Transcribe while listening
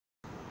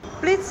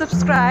Please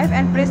subscribe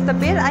and press the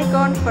bell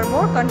icon for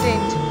more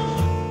content.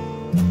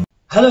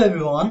 Hello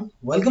everyone,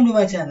 welcome to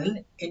my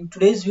channel. In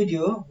today's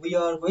video, we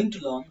are going to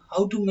learn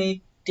how to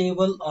make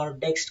table or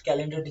text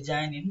calendar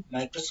design in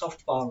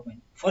Microsoft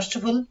PowerPoint. First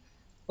of all,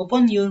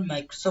 open your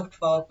Microsoft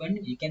PowerPoint.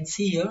 You can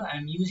see here I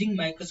am using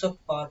Microsoft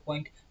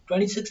PowerPoint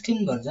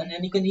 2016 version,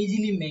 and you can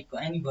easily make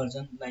any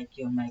version like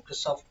your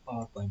Microsoft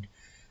PowerPoint.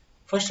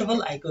 First of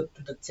all, I go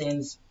to the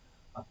change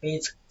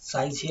page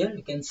size here.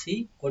 You can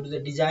see, go to the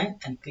design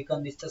and click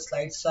on this the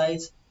slide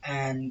size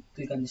and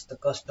click on this the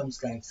custom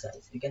slide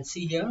size. You can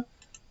see here,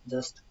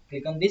 just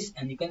click on this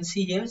and you can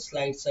see here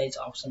slide size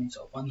option is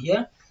open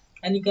here,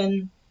 and you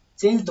can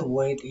change the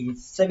weight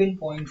is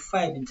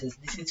 7.5 inches.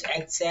 This is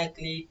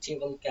exactly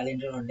table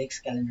calendar or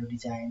text calendar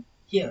design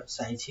here,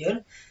 size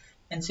here,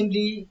 and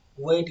simply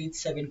weight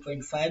is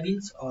 7.5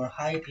 inch or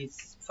height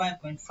is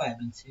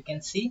 5.5 inch. You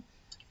can see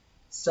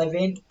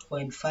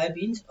 7.5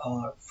 inch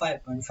or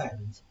 5.5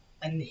 inch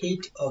and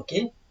hit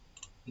OK.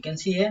 You can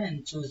see here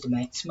and choose the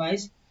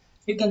maximize.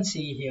 You can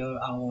see here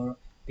our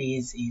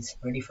page is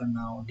ready for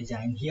now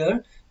design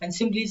here, and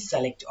simply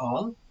select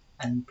all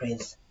and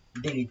press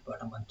delete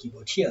button on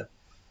keyboard here.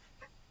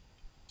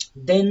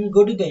 Then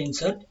go to the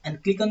insert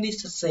and click on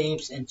this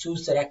shapes and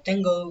choose the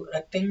rectangle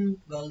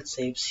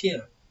shapes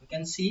here. You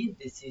can see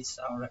this is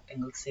our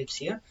rectangle shapes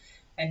here,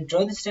 and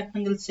draw this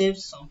rectangle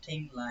shapes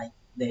something like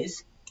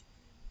this.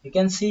 You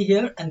can see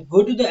here and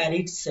go to the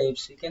edit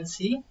shapes. You can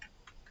see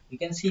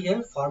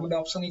here format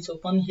option is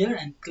open here,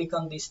 and click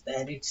on this the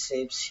edit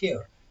shapes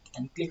here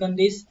and click on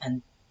this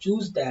and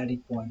choose the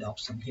edit point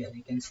option here.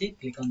 You can see,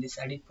 click on this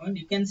edit point.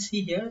 You can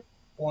see here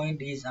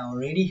point is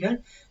already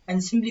here,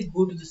 and simply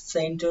go to the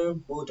center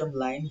bottom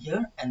line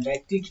here and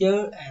right click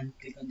here and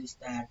click on this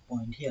add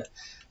point here,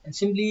 and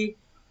simply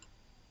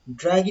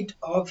drag it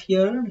off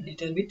here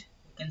little bit.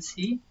 You can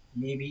see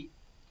maybe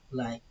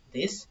like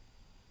this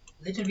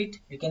little bit.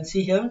 You can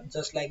see here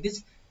just like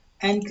this,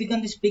 and click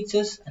on these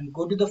pictures and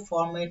go to the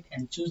format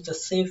and choose the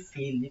save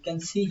field. You can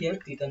see here,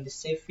 click on the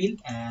save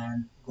field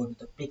and go to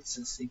the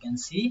pictures. You can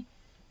see,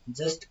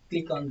 just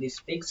click on these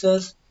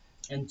pictures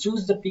and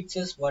choose the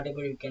pictures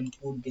whatever you can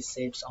put the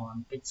shapes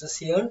on pictures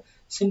here.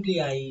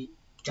 Simply I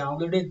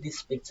downloaded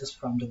these pictures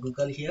from the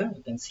Google here.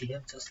 You can see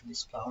here just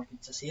this flower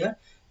pictures here,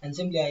 and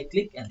simply I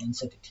click and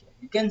insert it here.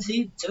 You can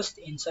see just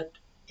insert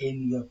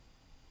in your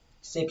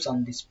shapes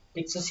on these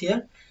pictures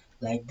here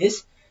like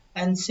this,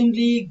 and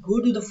simply go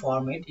to the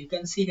format. You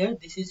can see here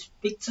this is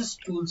pictures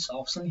tools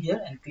option here,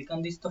 and click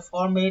on this the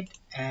format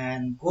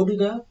and go to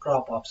the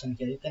crop option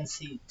here. You can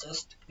see,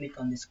 just click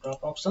on this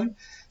crop option,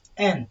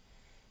 and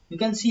you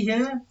can see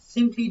here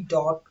simply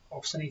dot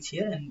option is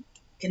here, and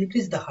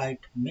increase the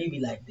height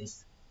maybe like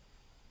this.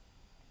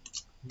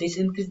 This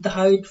increase the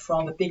height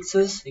from the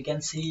pictures. You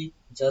can see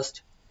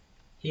just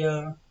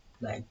here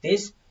like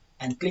this,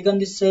 and click on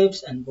the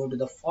shapes and go to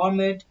the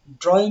format,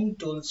 drawing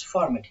tools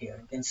format here.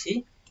 You can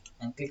see,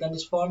 and click on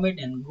this format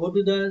and go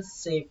to the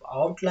shape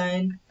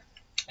outline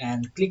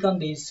and click on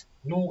this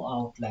no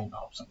outline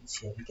options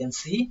here. You can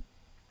see,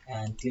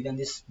 and click on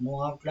this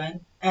no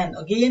outline, and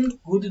again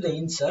go to the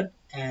insert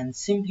and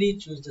simply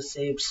choose the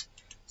shapes,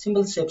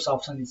 simple shapes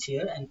option is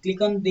here, and click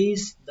on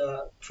these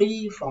the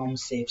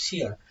freeform shapes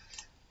here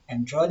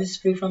and draw this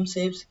freeform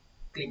shapes.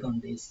 Click on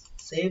these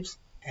shapes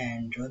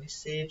and draw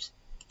these shapes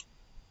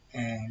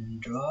and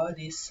draw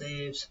these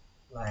shapes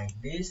like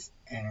this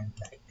and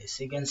like this.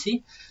 You can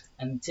see,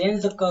 and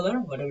change the color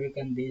whatever you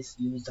can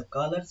use the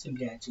color.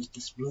 Simply I choose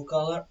this blue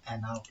color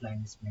and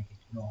outline is make it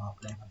no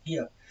outline on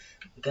here.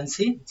 You can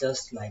see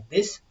just like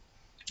this,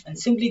 and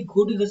simply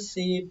go to the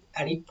shape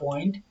edit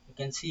point. You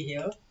can see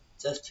here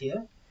just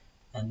here,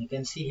 and you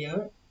can see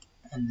here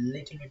and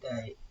little bit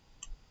I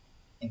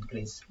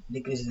decrease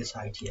this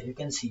height here. You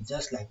can see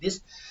just like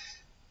this,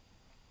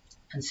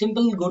 and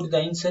simple go to the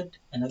insert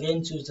and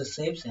again choose the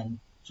shapes and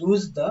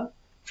choose the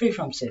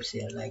freeform shapes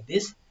here like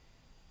this,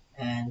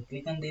 and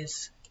click on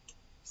these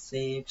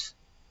shapes,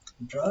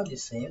 draw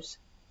these shapes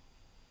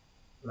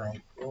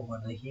like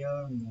over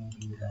here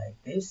maybe like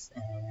this,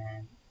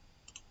 and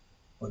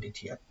put it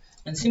here,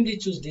 and simply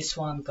choose this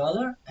one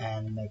color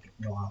and make it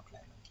no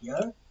outline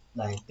here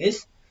like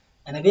this,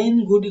 and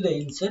again go to the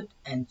insert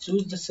and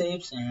choose the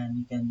shapes, and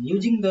you can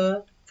using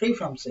the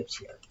freeform shapes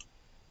here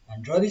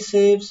and draw the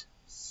shapes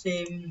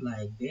same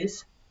like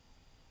this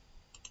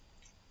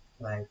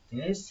like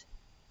this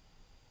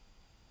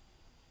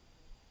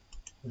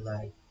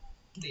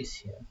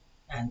here,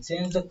 and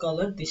change the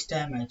color. This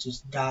time I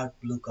choose dark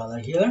blue color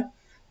here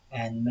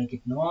and make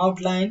it no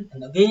outline,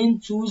 and again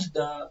choose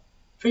the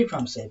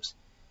freeform shapes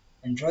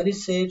and draw the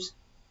shapes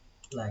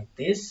like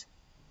this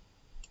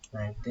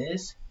like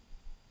this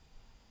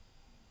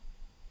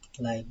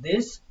like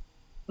this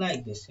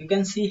like this. You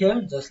can see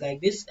here just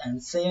like this,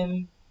 and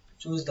same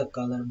choose the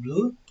color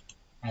blue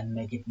and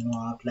make it no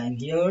outline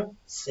here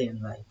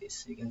same like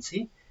this. You can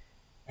see,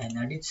 and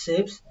edit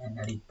shapes and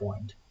edit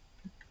point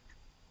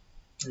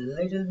a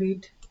little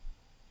bit,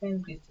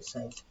 increase the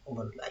size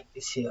over like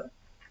this here.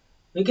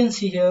 We can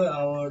see here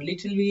our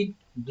little bit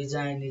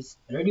design is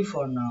ready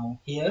for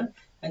now here,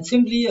 and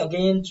simply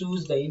again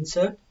choose the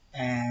insert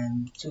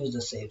and choose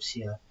the shapes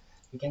here.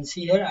 You can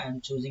see here I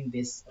am choosing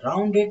this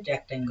rounded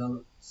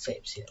rectangle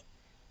shapes here,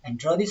 and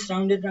draw this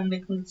rounded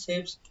rectangle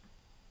shapes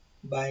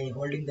by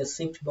holding the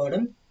shift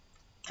button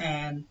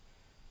and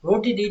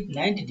rotate it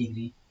 90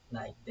 degree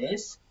like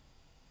this.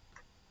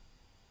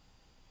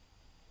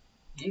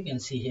 You can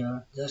see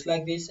here just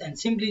like this, and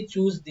simply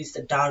choose this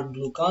dark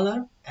blue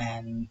color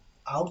and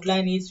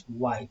outline is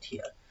white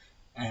here,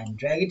 and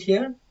drag it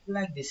here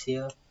like this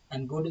here,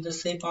 and go to the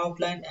shape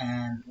outline,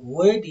 and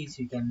weight is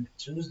you can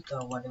choose the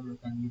whatever you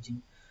can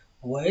using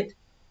weight.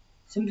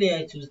 Simply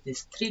I choose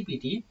this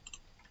 3pt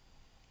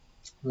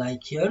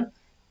like here,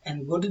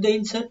 and go to the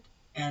insert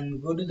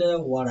and go to the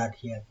word art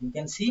here. You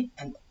can see,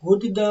 and go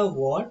to the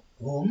word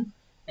home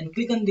and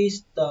click on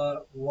this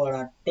the word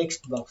art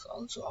text box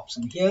also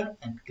option here,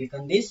 and click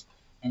on this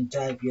and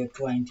type your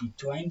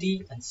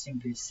 2020 and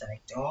simply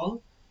select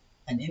all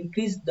and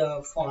increase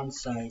the font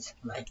size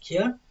like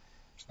here,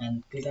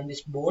 and click on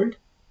this bold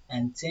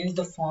and change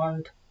the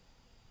font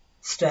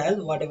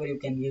style whatever you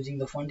can using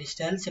the font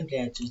style. Simply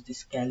I choose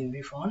this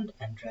calibri font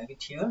and drag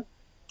it here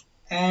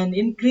and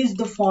increase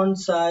the font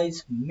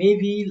size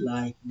maybe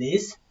like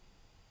this.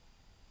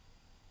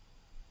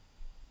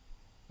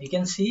 You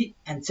can see,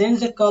 and change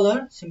the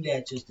color. Simply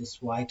I choose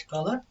this white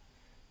color,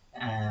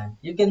 and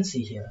you can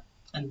see here,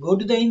 and go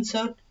to the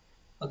insert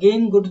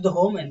again, go to the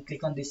home and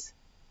click on this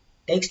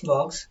text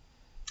box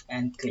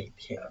and click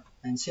here,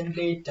 and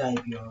simply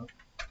type your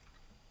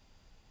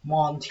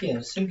month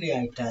here. Simply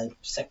I type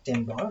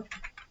September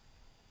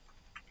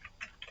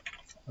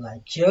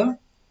like here,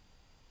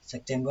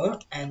 September,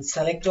 and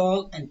select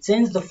all and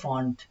change the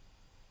font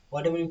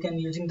whatever you can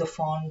using the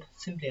font.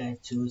 Simply I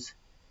choose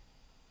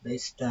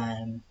this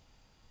time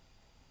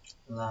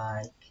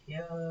like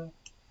here,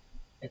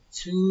 I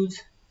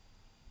choose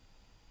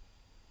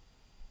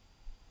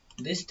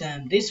this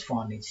time this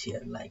font is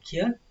here like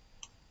here,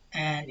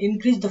 and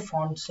increase the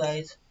font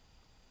size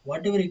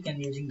whatever you can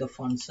using the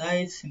font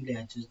size. Simply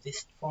I choose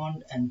this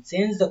font and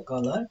change the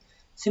color.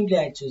 Simply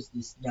I choose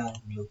this dark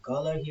blue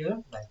color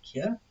here like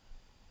here,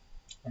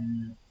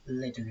 and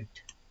little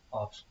bit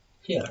off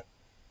here.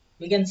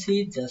 We can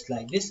see just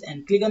like this,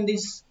 and click on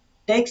this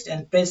text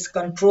and press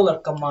Ctrl or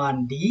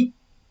Command D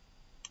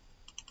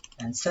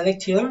and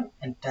select here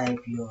and type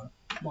your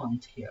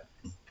month here.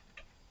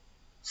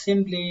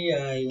 Simply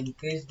I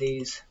increase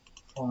this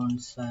font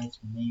size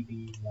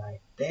maybe like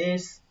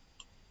this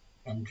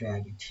and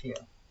drag it here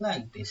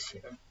like this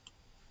here,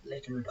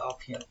 little bit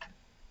off here.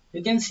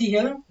 You can see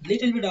here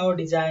little bit our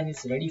design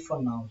is ready for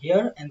now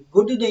here, and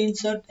go to the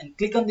insert and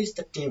click on this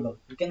the table.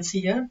 You can see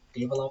here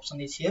table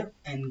option is here,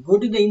 and go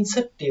to the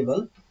insert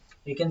table.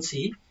 You can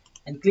see,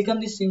 and click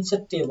on this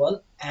insert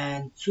table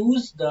and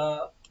choose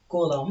the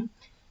column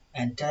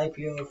and type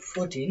your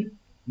 14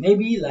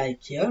 maybe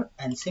like here,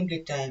 and simply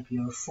type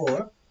your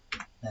 4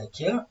 like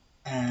here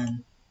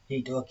and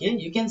hit OK.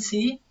 You can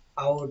see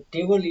our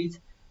table is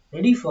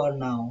ready for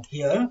now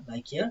here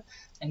like here,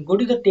 and go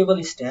to the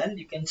table style.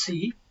 You can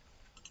see,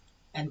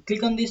 and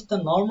click on this the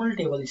normal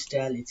table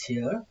style is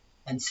here,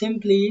 and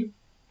simply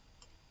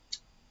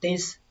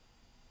this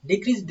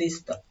decrease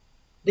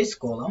this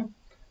column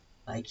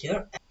like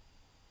here,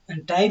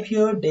 and type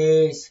your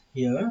days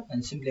here,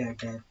 and simply I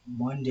type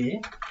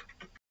Monday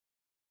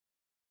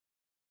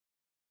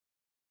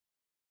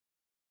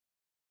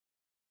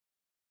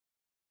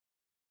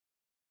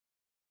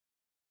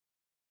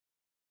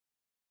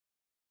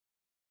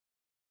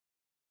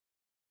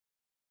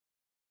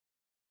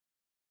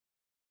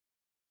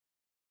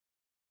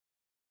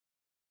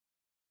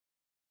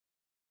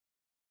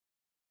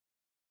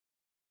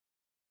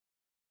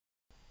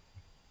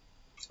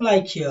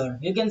like here.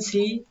 You can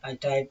see I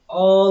type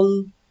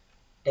all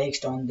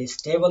text on this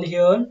table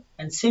here,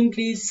 and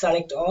simply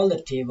select all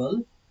the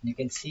table. You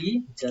can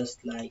see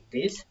just like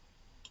this,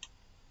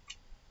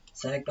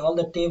 select all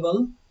the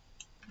table.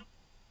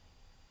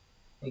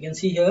 You can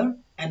see here,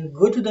 and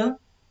go to the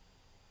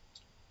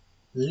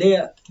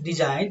layer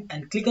design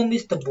and click on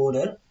this the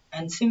border,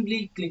 and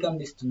simply click on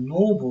this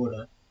no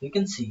border. You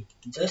can see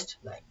just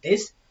like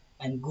this,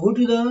 and go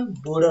to the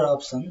border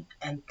option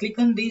and click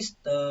on this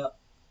the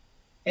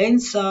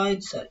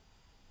inside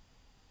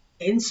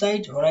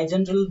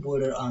horizontal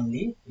border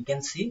only. You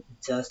can see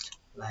just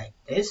like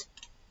this.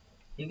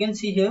 You can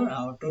see here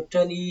our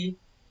totally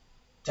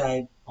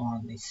type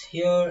on this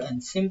here,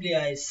 and simply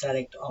I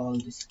select all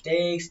this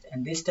text,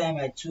 and this time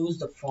I choose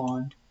the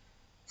font.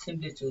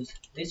 Simply choose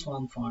this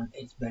one font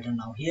is better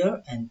now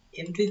here, and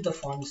increase the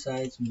font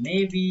size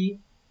maybe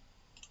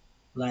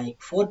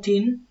like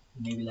 14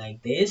 maybe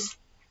like this.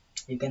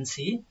 You can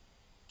see,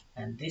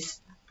 and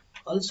this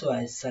also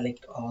I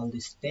select all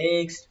this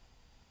text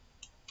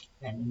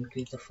and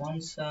increase the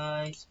font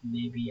size.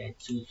 Maybe I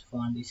choose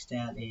font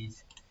style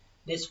is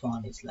this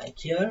font is like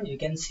here. You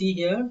can see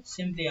here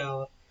simply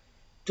our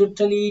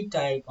totally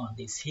type on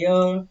this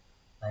here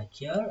like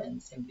here,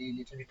 and simply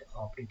little bit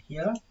opt it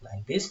here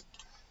like this,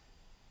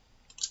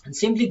 and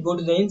simply go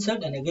to the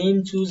insert and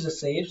again choose the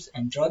shapes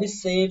and draw the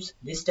shapes.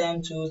 This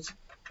time choose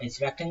its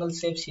rectangle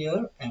shapes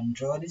here and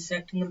draw these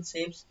rectangle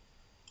shapes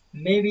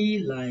maybe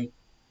like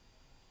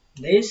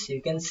this.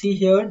 You can see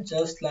here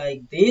just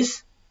like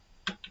this,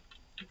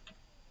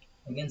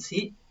 you can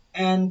see,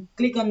 and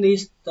click on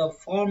this the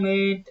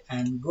format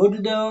and go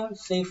to the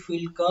shape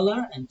fill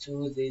color and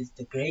choose this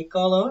the gray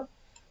color,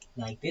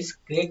 like this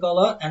gray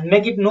color, and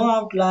make it no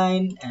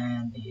outline,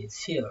 and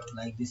it's here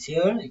like this.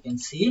 Here you can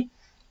see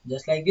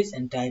just like this,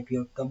 and type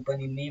your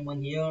company name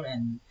on here,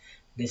 and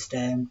this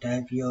time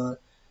type your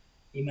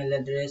email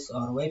address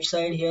or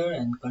website here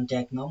and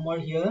contact number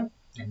here,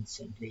 and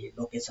simply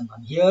location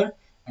on here.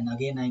 And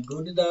again I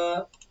go to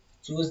the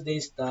choose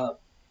this the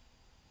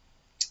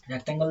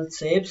rectangle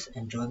shapes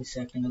and draw this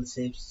rectangle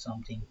shapes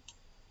something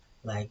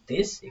like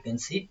this, you can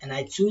see, and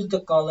I choose the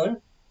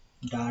color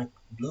dark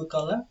blue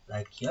color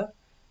like here,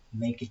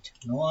 make it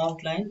no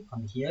outline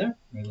on here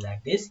maybe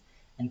like this,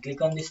 and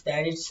click on this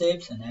edit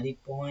shapes and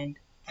edit point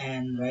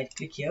and right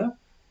click here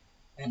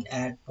and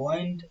add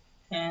point,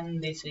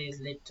 and this is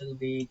little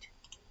bit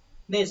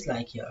this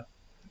like here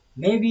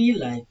maybe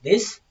like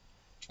this,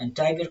 and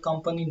type your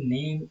company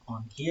name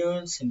on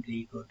here.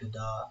 Simply go to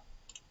the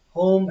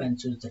home and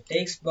choose the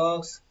text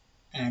box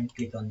and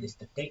click on this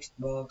the text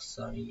box,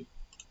 sorry,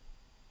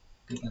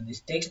 click on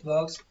this text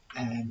box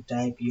and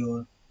type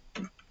your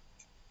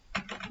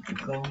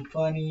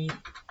company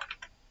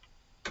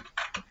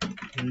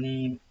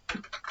name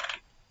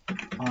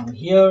on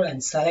here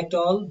and select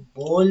all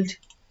bold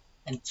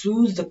and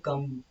choose the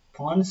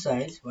font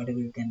size whatever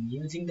you can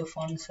using the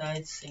font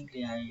size.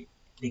 Simply I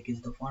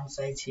decrease the font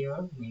size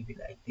here maybe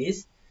like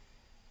this,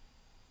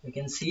 you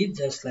can see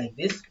just like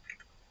this,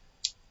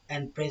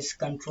 and press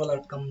Ctrl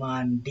or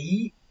Command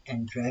D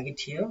and drag it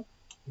here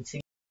and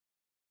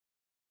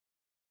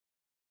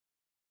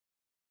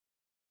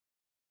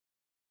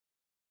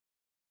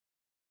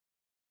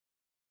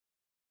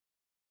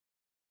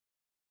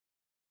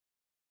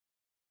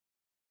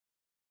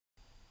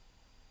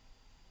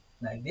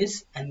like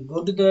this, and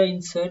go to the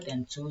insert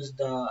and choose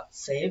the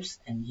shapes,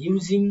 and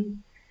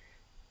using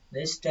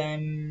this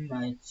time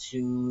I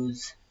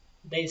choose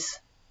this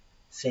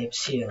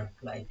shapes here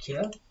like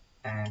here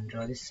and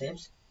draw the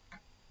shapes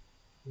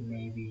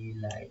maybe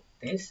like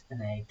this,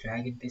 and I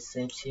drag it this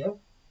shapes here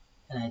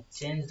and I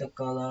change the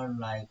color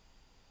like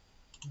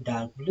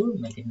dark blue,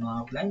 make it no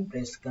outline,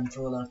 press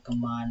Ctrl or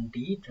Command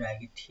D,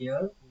 drag it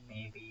here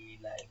maybe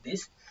like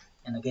this,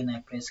 and again I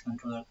press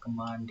Ctrl or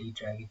Command D,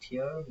 drag it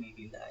here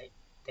maybe like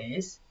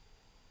this,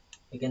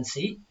 you can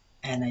see,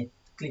 and I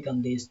click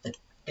on this the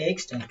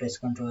text and press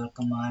Ctrl or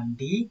Command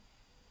D,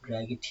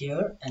 drag it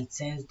here and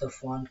change the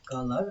font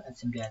color, and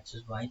simply I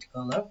choose white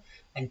color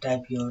and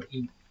type your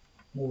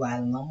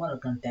mobile number or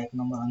contact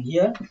number on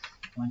here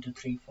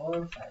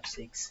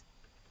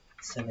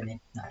 12345678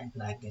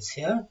 like this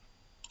here.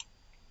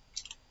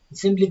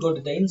 Simply go to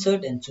the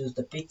insert and choose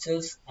the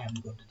pictures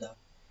and go to the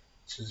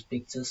choose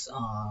pictures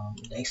on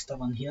the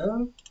desktop on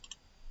here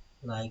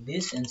like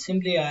this, and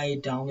simply I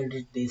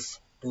downloaded these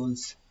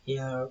tools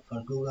here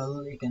for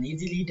Google. You can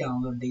easily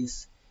download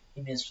this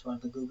image for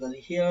the Google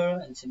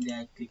here, and simply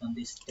I click on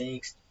this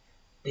text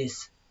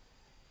this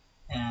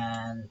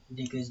and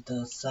decrease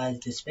the size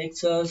this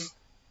pictures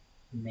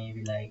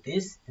maybe like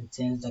this, and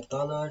change the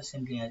color.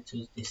 Simply I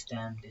choose this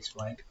time this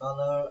white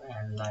color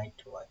and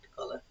light white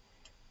color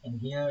in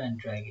here and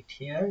drag it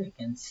here, you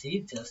can see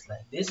just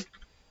like this,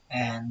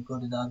 and go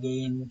to the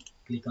again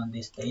click on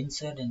this the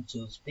insert and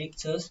choose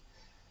pictures.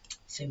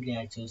 Simply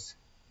I choose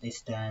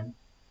this time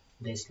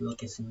this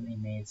location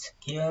image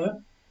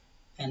here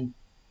and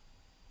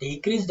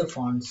decrease the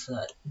font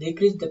size,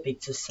 decrease the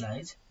picture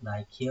size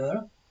like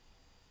here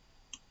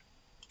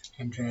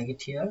and drag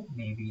it here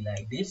maybe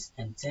like this,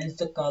 and change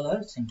the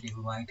color simply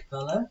white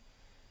color,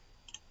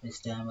 this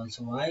time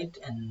also white,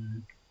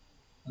 and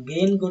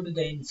again go to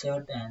the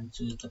insert and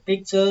choose the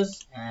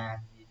pictures,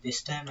 and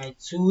this time I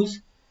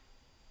choose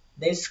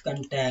this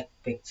contact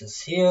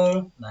pictures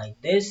here like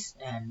this,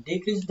 and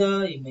decrease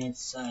the image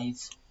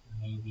size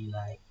maybe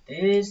like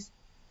this,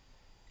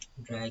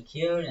 drag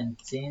here and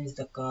change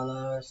the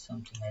color,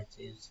 something I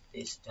choose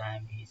this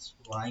time is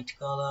white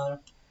color,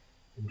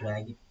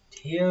 drag it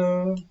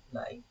here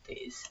like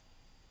this.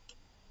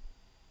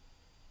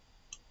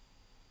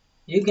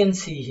 You can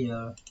see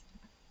here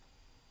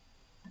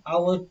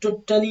our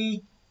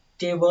totally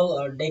table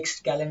or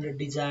text calendar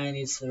design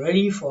is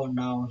ready for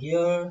now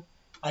here.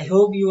 I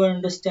hope you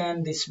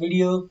understand this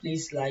video.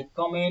 Please like,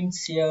 comment,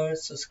 share,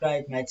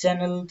 subscribe my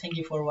channel. Thank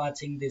you for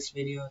watching this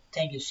video.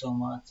 Thank you so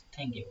much.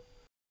 Thank you.